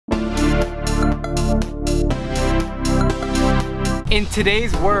In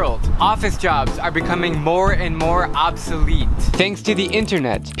today's world, office jobs are becoming more and more obsolete. Thanks to the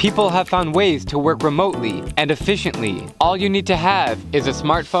internet, people have found ways to work remotely and efficiently. All you need to have is a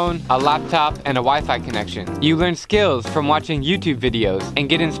smartphone, a laptop, and a Wi-Fi connection. You learn skills from watching YouTube videos and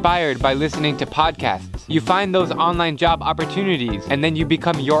get inspired by listening to podcasts. You find those online job opportunities and then you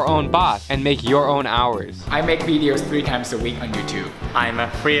become your own boss and make your own hours. I make videos 3 times a week on YouTube. I'm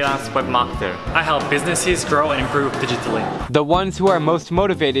a freelance web marketer. I help businesses grow and improve digitally. The ones who are most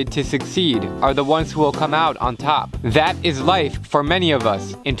motivated to succeed are the ones who will come out on top. That is life for many of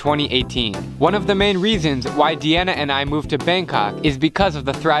us in 2018. One of the main reasons why Deanna and I moved to Bangkok is because of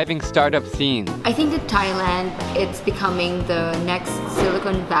the thriving startup scene. I think that Thailand, it's becoming the next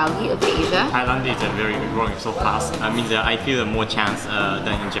Silicon Valley of Asia. Thailand is very growing so fast. I mean, I feel more chance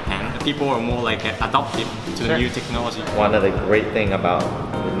than in Japan. People are more like adoptive to the new technology. One of the great things about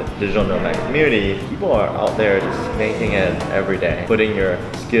the digital nomad community, people are out there just making it every day, putting your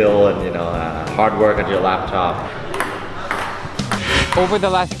skill and hard work on your laptop. Over the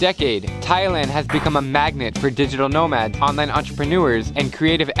last decade, Thailand has become a magnet for digital nomads, online entrepreneurs, and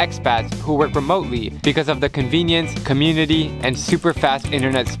creative expats who work remotely because of the convenience, community, and super fast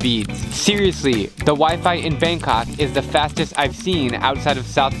internet speeds. Seriously, the Wi-Fi in Bangkok is the fastest I've seen outside of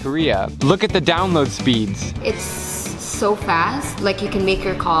South Korea. Look at the download speeds. It's so fast, like you can make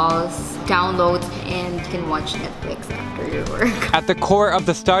your calls, download, and you can watch Netflix after your work. At the core of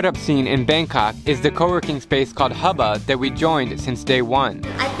the startup scene in Bangkok is the co-working space called HUBBA that we joined since day one.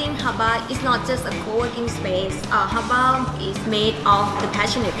 I think HUBBA is not just a co-working space. HUBBA is made of the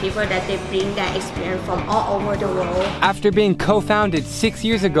passionate people that they bring their experience from all over the world. After being co-founded 6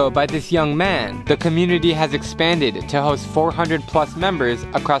 years ago by this young man, the community has expanded to host 400 plus members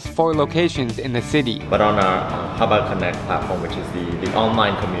across 4 locations in the city. But on our HUBBA Connect platform, which is the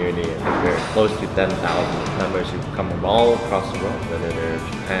online community, I think we're close to 10,000 members who come from all across the world, whether they're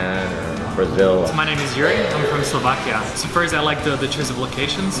Japan or Brazil. So my name is Yuri, I'm from Slovakia. So first I like the choice of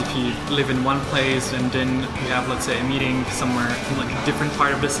locations. If you live in one place and then you have, let's say, a meeting somewhere in like a different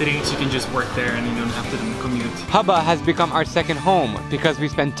part of the city, so you can just work there and you don't have to commute. HUBBA has become our second home because we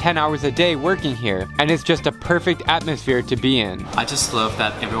spend 10 hours a day working here, and it's just a perfect atmosphere to be in. I just love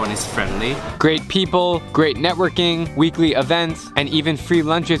that everyone is friendly. Great people, great networking, weekly events, and even free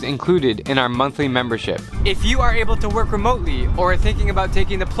lunches included in our monthly membership. If you are able to work remotely or are thinking about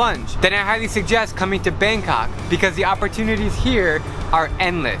taking the plunge, then I highly suggest coming to Bangkok because the opportunities here are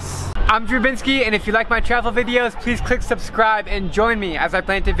endless. I'm Drewbinsky, and if you like my travel videos, please click subscribe and join me as I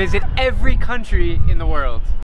plan to visit every country in the world.